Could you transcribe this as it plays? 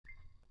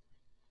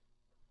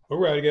All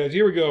right, guys,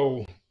 here we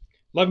go.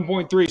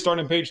 11.3,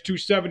 starting on page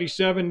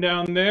 277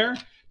 down there,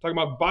 talking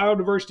about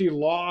biodiversity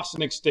loss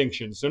and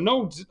extinction. So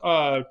no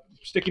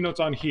sticky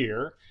notes on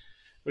here,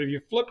 but if you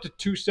flip to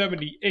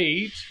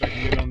 278, if I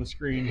can get it on the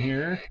screen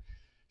here,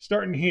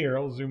 starting here,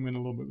 I'll zoom in a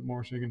little bit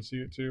more so you can see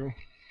it too.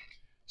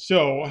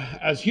 So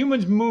as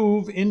humans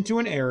move into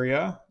an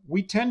area,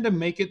 we tend to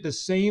make it the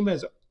same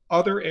as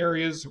other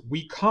areas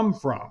we come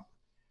from.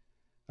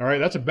 All right,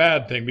 that's a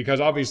bad thing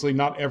because obviously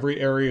not every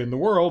area in the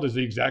world is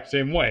the exact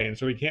same way. And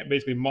so we can't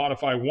basically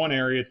modify one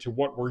area to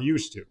what we're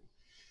used to.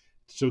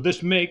 So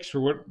this makes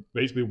for what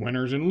basically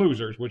winners and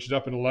losers, which is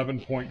up in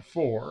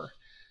 11.4,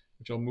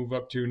 which I'll move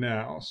up to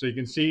now. So you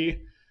can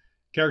see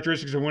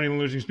characteristics of winning and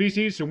losing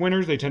species. So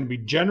winners, they tend to be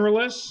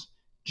generalists,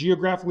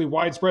 geographically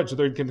widespread. So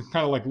they can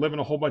kind of like live in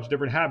a whole bunch of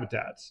different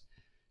habitats.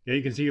 Yeah,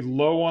 you can see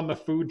low on the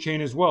food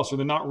chain as well. So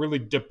they're not really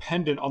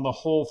dependent on the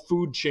whole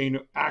food chain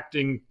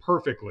acting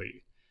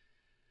perfectly.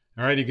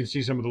 All right, you can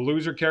see some of the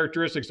loser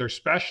characteristics. They're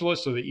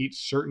specialists, so they eat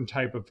certain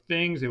type of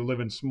things. They live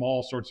in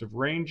small sorts of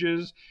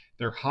ranges.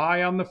 They're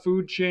high on the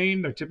food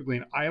chain. They're typically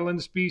an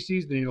island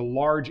species. They need a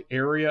large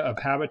area of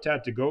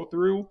habitat to go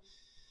through.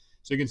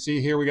 So you can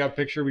see here we got a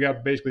picture. We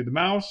got basically the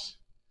mouse.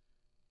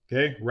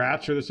 Okay,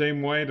 rats are the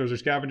same way. Those are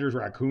scavengers.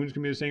 Raccoons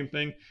can be the same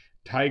thing.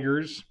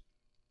 Tigers.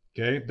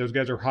 Okay, those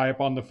guys are high up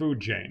on the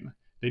food chain.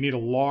 They need a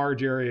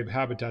large area of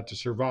habitat to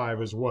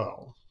survive as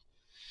well.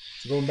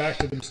 So going back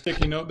to the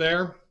sticky note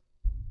there.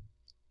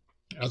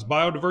 As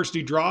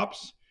biodiversity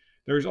drops,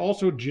 there's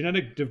also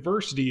genetic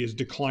diversity is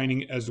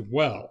declining as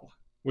well,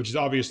 which is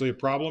obviously a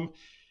problem.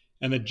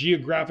 And the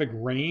geographic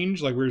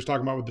range, like we were just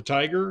talking about with the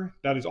tiger,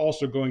 that is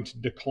also going to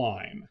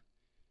decline.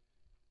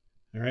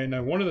 All right,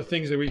 now one of the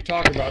things that we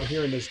talk about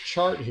here in this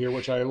chart here,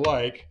 which I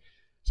like,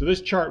 so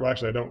this chart, well,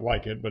 actually I don't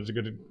like it, but it's a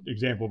good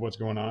example of what's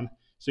going on.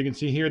 So you can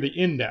see here the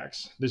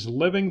index, this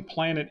living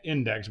planet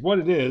index. What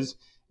it is,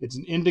 it's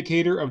an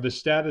indicator of the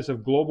status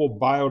of global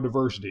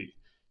biodiversity.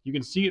 You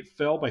can see it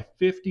fell by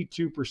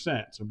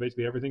 52%. So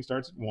basically everything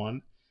starts at 1.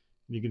 And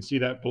you can see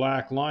that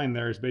black line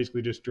there is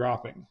basically just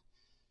dropping.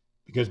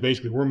 Because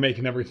basically we're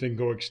making everything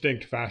go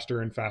extinct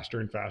faster and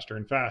faster and faster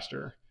and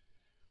faster.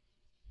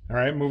 All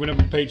right, moving up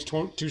to page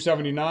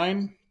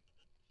 279.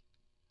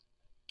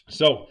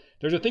 So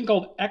there's a thing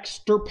called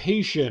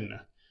extirpation,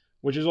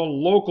 which is a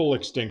local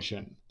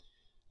extinction.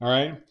 All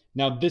right.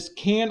 Now this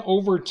can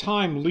over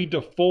time lead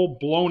to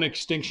full-blown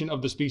extinction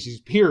of the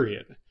species,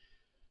 period.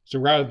 So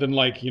rather than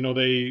like,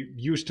 they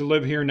used to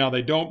live here, now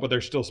they don't, but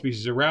there's still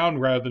species around,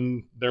 rather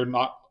than they're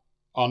not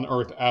on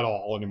Earth at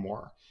all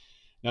anymore.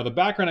 Now, the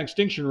background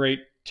extinction rate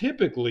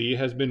typically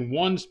has been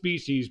one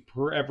species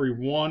per every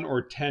 1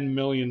 or 10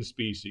 million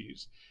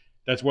species.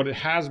 That's what it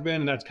has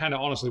been, and that's kind of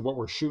honestly what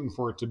we're shooting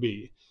for it to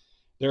be.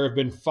 There have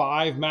been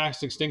 5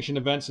 mass extinction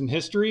events in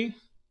history,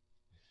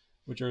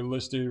 which are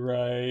listed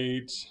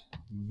right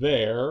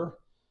there,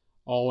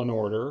 all in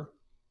order.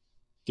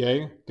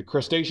 Okay, the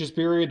Cretaceous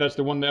period, that's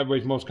the one that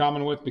everybody's most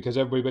common with because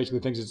everybody basically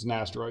thinks it's an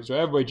asteroid. So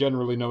everybody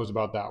generally knows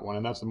about that one,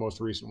 and that's the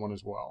most recent one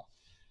as well.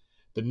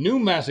 The new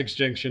mass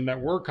extinction that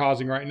we're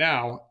causing right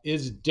now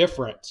is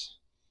different.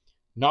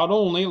 Not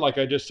only, like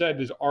I just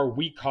said, are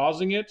we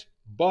causing it,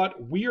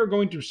 but we are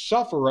going to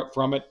suffer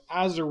from it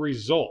as a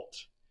result.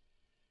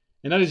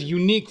 And that is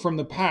unique from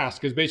the past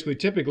because basically,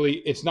 typically,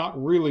 it's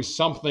not really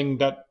something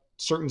that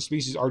certain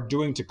species are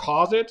doing to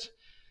cause it.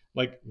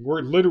 Like,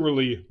 we're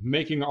literally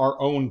making our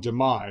own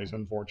demise,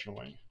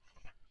 unfortunately.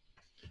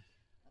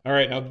 All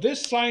right, now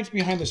this science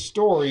behind the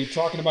story,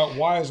 talking about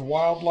why is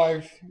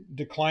wildlife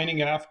declining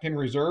in African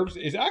reserves,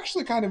 is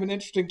actually kind of an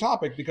interesting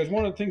topic because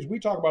one of the things we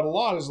talk about a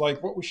lot is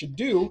like what we should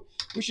do,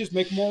 we should just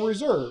make more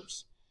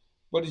reserves.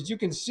 But as you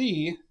can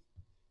see,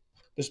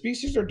 the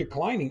species are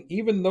declining.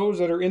 Even those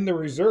that are in the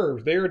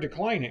reserves, they are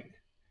declining.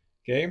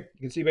 Okay,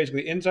 you can see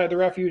basically inside the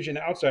refuge and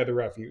outside the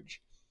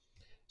refuge.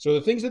 So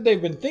the things that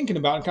they've been thinking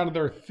about and kind of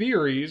their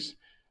theories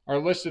are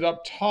listed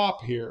up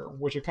top here,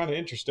 which are kind of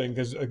interesting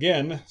because,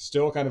 again,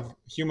 still kind of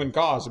human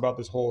cause about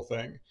this whole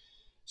thing.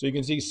 So you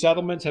can see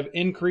settlements have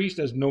increased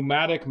as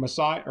nomadic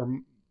Maasai,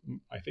 or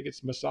I think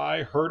it's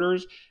Maasai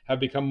herders have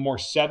become more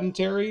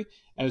sedentary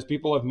and as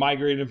people have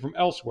migrated from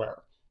elsewhere.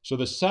 So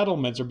the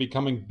settlements are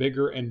becoming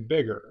bigger and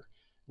bigger.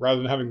 Rather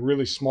than having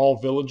really small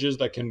villages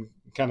that can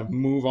kind of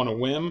move on a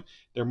whim,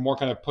 they're more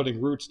kind of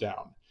putting roots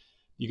down.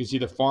 You can see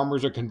the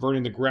farmers are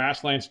converting the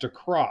grasslands to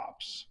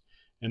crops,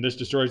 and this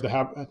destroys the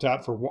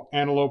habitat for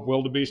antelope,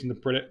 wildebeest, and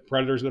the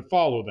predators that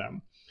follow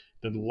them.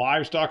 The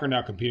livestock are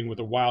now competing with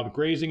the wild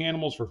grazing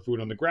animals for food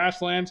on the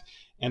grasslands,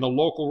 and the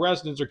local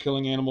residents are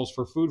killing animals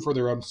for food for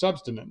their own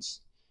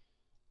subsistence,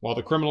 while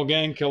the criminal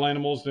gang kill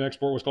animals to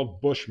export what's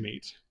called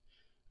bushmeat.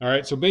 All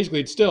right, so basically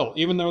it's still,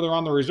 even though they're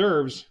on the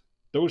reserves,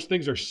 those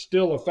things are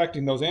still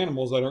affecting those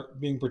animals that are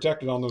being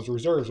protected on those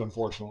reserves,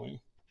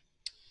 unfortunately.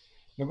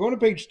 Now going to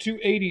page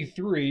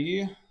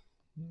 283,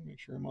 make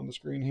sure I'm on the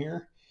screen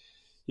here.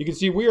 You can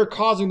see we are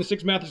causing the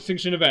 6th mass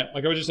extinction event.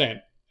 Like I was just saying,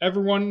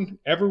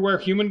 everywhere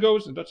human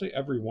goes, did that say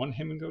everyone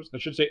human goes?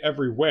 That should say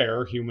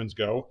everywhere humans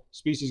go,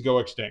 species go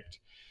extinct.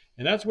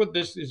 And that's what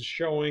this is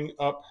showing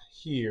up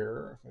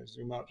here. If I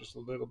zoom out just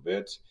a little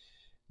bit,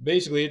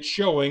 basically it's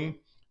showing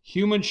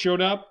humans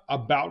showed up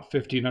about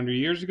 1,500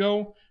 years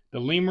ago.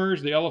 The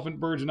lemurs, the elephant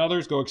birds, and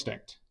others go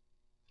extinct.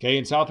 Okay,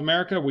 in South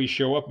America, we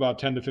show up about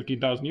 10 to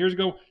 15,000 years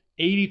ago.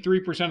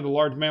 83% of the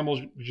large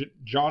mammals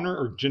genre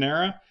or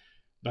genera,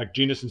 like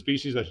genus and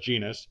species, that's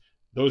genus,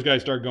 those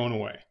guys start going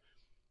away.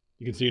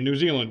 You can see in New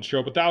Zealand, show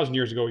up 1,000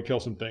 years ago, we kill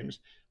some things.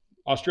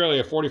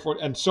 Australia, 44,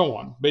 and so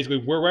on. Basically,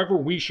 wherever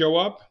we show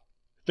up,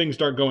 things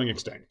start going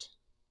extinct.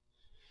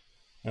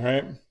 All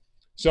right?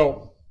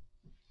 So,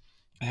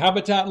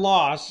 habitat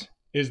loss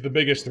is the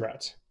biggest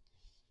threat.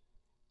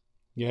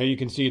 Yeah, you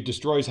can see it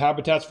destroys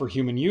habitats for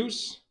human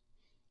use.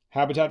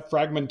 Habitat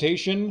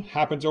fragmentation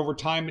happens over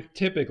time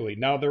typically.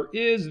 Now, there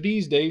is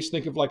these days,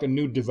 think of like a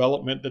new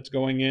development that's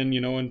going in,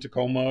 in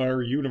Tacoma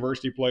or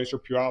University Place or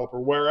Puyallup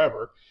or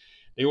wherever.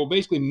 They will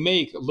basically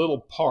make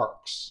little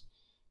parks.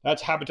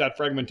 That's habitat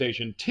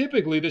fragmentation.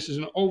 Typically, this is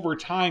an over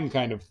time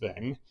kind of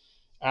thing.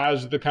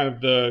 As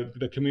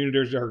the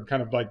communities are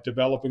kind of like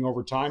developing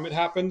over time, it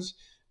happens.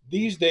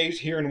 These days,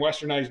 here in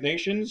westernized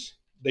nations,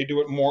 they do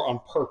it more on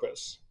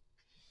purpose.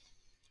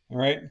 All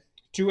right,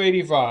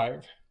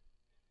 285.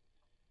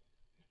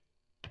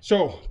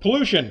 So,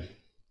 pollution,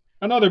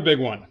 another big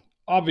one,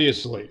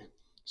 obviously.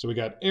 So we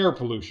got air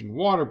pollution,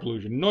 water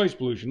pollution, noise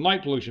pollution,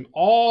 light pollution.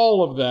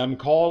 All of them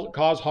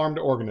cause harm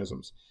to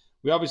organisms.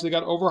 We obviously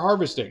got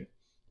overharvesting.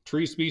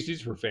 Tree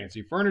species for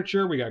fancy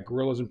furniture. We got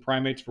gorillas and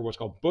primates for what's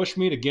called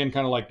bushmeat. Again,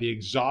 kind of like the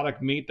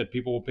exotic meat that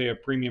people will pay a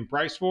premium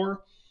price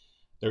for.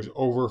 There's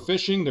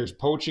overfishing. There's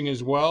poaching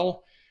as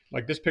well.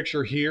 Like this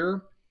picture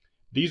here.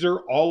 These are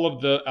all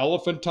of the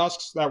elephant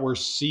tusks that were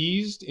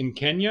seized in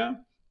Kenya.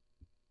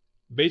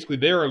 Basically,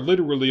 they are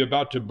literally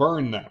about to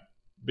burn them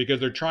because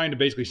they're trying to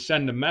basically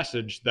send a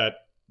message that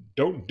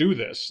don't do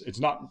this. It's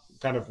not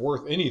kind of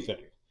worth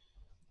anything.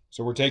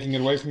 So we're taking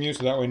it away from you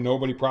so that way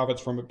nobody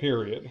profits from it,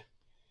 period.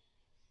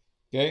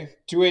 Okay,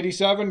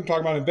 287,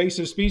 talking about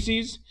invasive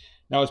species.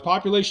 Now, as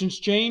populations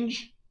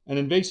change, an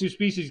invasive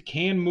species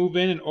can move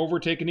in and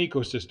overtake an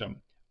ecosystem.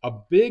 A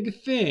big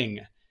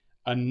thing,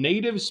 a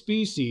native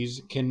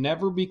species can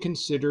never be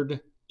considered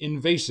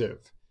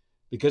invasive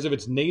because if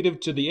it's native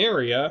to the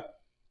area,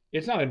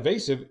 it's not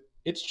invasive,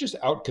 it's just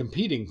out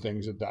competing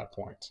things at that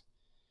point.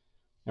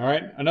 All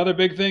right, another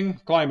big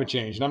thing, climate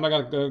change. And I'm not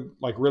going to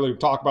like really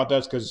talk about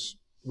this because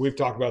we've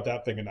talked about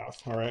that thing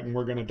enough. All right, and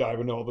we're going to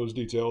dive into all those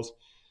details.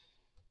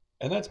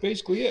 And that's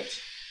basically it.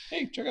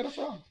 Hey, check out a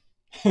frog.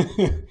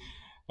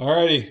 All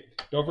righty.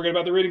 Don't forget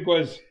about the reading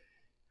quiz.